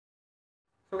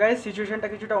তো গাইস সিচুয়েশনটা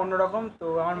কিছুটা অন্যরকম। তো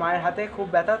আমার মায়ের হাতে খুব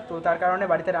ব্যথা, তো তার কারণে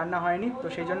বাড়িতে রান্না হয়নি। তো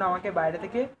সেই জন্য আমাকে বাইরে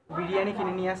থেকে বিরিয়ানি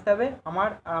কিনে নিয়ে আসতে হবে আমার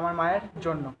আর আমার মায়ের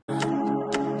জন্য।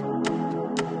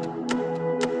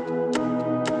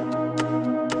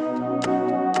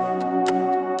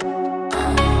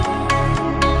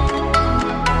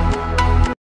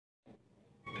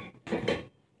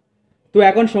 তো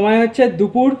এখন সময় হচ্ছে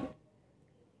দুপুর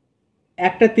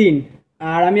 1:03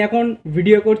 আর আমি এখন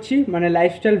ভিডিও করছি, মানে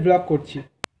লাইফস্টাইল ব্লগ করছি।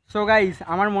 সো গাইস,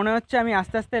 আমার মনে হচ্ছে আমি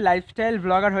আস্তে আস্তে লাইফস্টাইল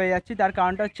ব্লগার হয়ে যাচ্ছি। তার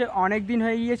কারণটা হচ্ছে অনেক দিন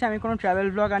হয়ে গিয়েছে আমি কোনো ট্রাভেল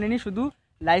ব্লগ আনিনি, শুধু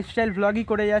লাইফস্টাইল ব্লগই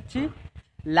করে যাচ্ছি।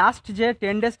 লাস্ট যে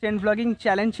 10 days 10 ব্লগিং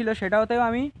চ্যালেঞ্জ ছিল সেটাতেও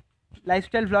আমি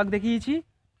লাইফস্টাইল ব্লগ দেখিয়েছি।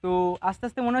 তো আস্তে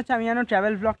আস্তে মনে হচ্ছে আমি যেন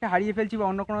ট্রাভেল ব্লগটা হারিয়ে ফেলছি বা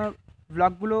অন্য কোনো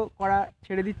ব্লগগুলো করা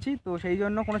ছেড়ে দিচ্ছি। তো সেই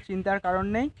জন্য কোনো চিন্তার কারণ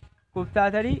নেই, খুব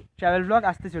তাড়াতাড়ি ট্রাভেল ব্লগ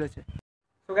আসতে চলেছে।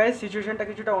 তো গাইস সিচুয়েশনটা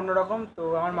কিছুটা অন্যরকম। তো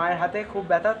আমার মায়ের হাতে খুব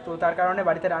ব্যথা, তো তার কারণে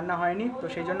বাড়িতে রান্না হয়নি। তো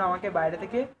সেই জন্য আমাকে বাইরে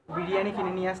থেকে বিরিয়ানি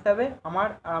কিনে নিয়ে আসতে হবে আমার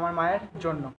আর আমার মায়ের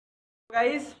জন্য।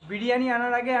 গাইস বিরিয়ানি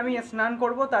আনার আগে আমি স্নান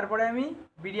করব, তারপরে আমি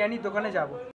বিরিয়ানির দোকানে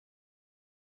যাব।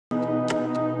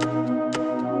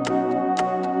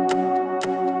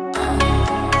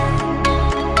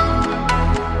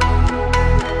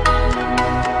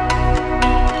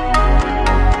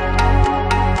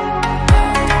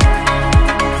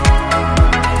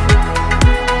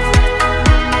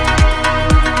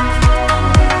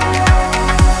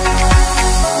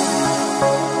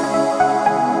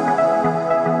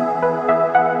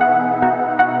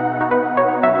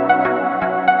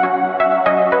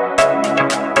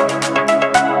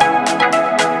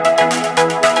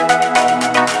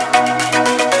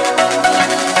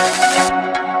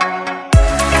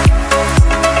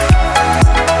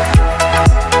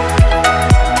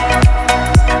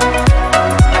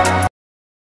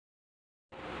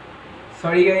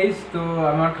 সরি গাইস, তো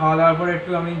আমার খাওয়া দাওয়ার পরে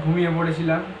একটু আমি ঘুমিয়ে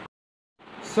পড়েছিলাম।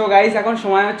 সো গাইস এখন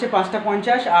সময় হচ্ছে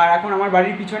 5:50 আর এখন আমার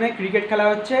বাড়ির পিছনে ক্রিকেট খেলা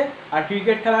হচ্ছে। আর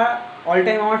ক্রিকেট খেলা অল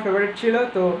টাইম আমার ফেভারিট ছিল।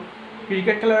 তো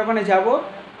ক্রিকেট খেলার ওখানে যাব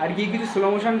আর গিয়ে কিছু স্লো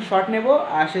মোশন শট নেব,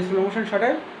 আর সেই স্লো মোশন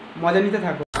শটের মজা নিতে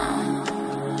থাকবো।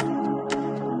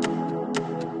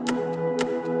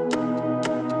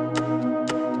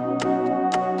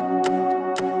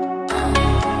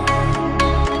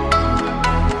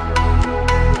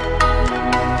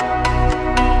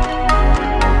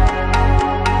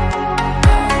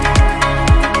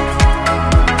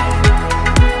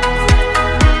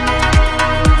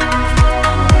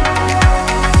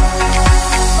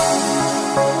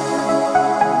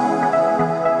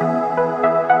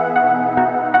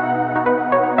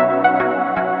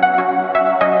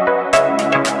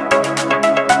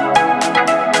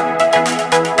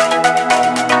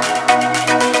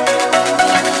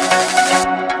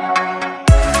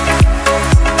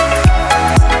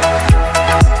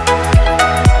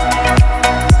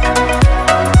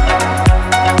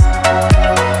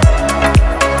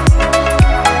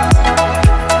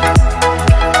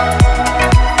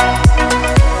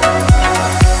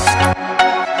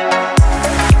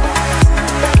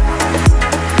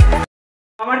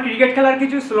 আমার ক্রিকেট খেলার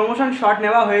কিছু স্লো মোশন শট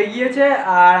নেওয়া হয়ে গিয়েছে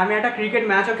আর আমি একটা ক্রিকেট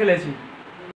ম্যাচও খেলেছি।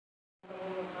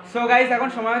 সো গাইস এখন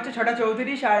সময় হচ্ছে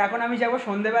 6:34 আর এখন আমি যাব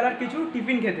সন্ধেবেলার কিছু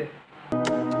টিফিন খেতে।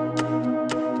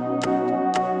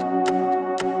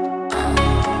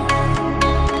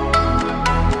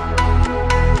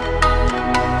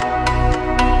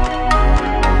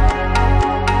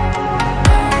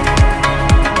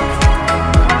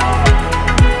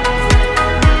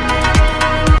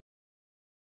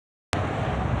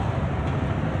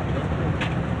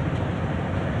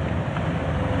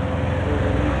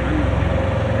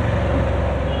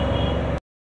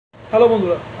 হ্যালো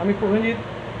বন্ধুরা, আমি প্রসেনজিৎ।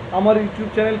 আমার ইউটিউব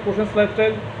চ্যানেল প্রসেন্স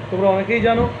লাইফস্টাইল তোমরা অনেকেই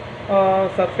জানো।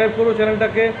 সাবস্ক্রাইব করো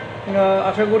চ্যানেলটাকে।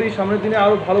 আশা করি সামনের দিনে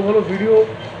আরও ভালো ভালো ভিডিও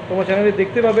তোমার চ্যানেলে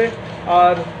দেখতে পাবে।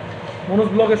 আর মনোজ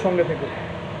ব্লগের সঙ্গে থেকো।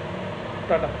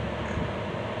 টাটা।